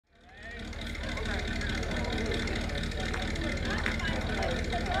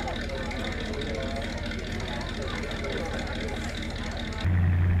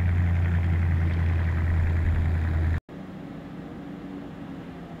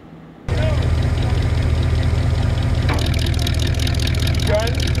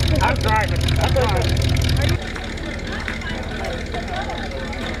I'm driving. I'm driving.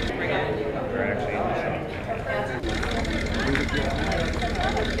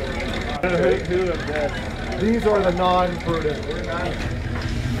 These are the non-prudent.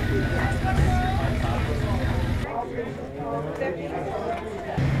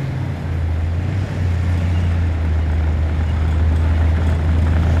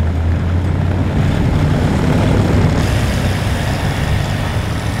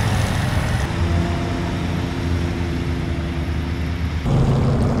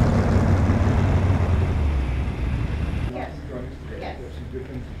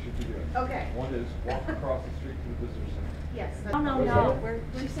 Okay. One is walk across the street to the visitor center. Yes. Oh, no.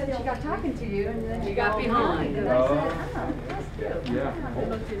 She said she got talking to you and then You got behind. And I said, oh, that's cute. Yeah. They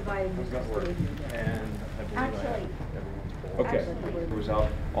must have invited you to stay. And Actually. okay. It was out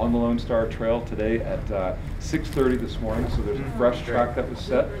on the Lone Star Trail today at 6:30 this morning, so there's a fresh track that was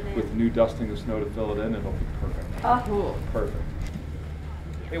set with new dusting of snow to fill it in, and it'll be perfect. Oh, cool. Perfect.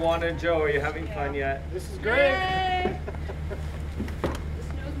 Hey, Wanda and Joe, are you having fun yet? This is great.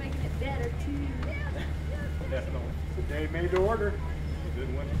 Snow's making it better too. Definitely. The day made to order.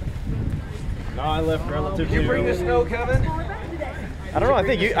 Good one. No, I left relatively. Did you bring the snow, Kevin? I don't know. I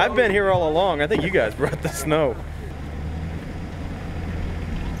think I've been here all along. I think you guys brought the snow.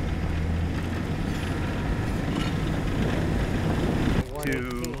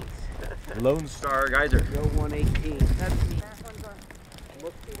 To Lone Star Geyser. Go 118. That's me.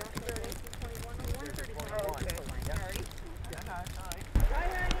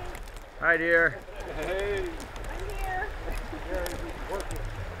 Hi, dear. Hey. I'm here. Working.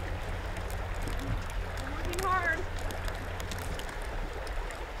 I'm working hard.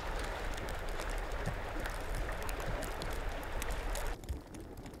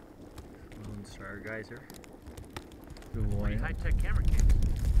 Lone Star Geyser. Pretty high-tech camera cams.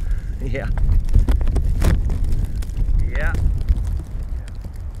 Yeah. Yeah.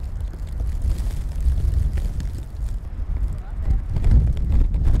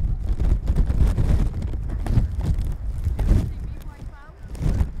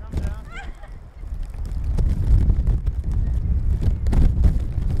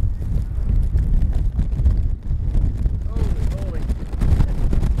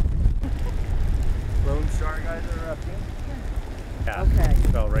 Lone Star Geyser up here. Yeah. Okay.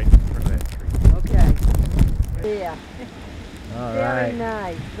 Fell right in front of that tree. Okay. Yeah. All Very right.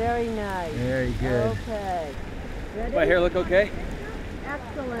 nice. Very nice. Very good. Okay. Ready? My hair look okay?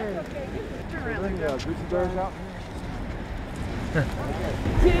 Excellent. Bring Gucci bears out. To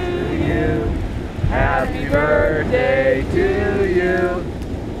you, happy birthday to you.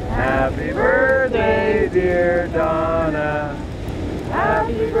 Happy birthday, dear Dawna.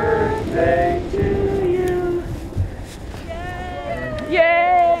 Happy birthday to you.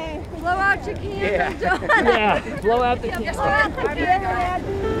 Yay! Blow out your candle, Yeah. Dawna. Yeah, blow out the Blow candle. out the candle.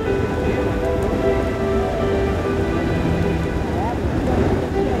 Happy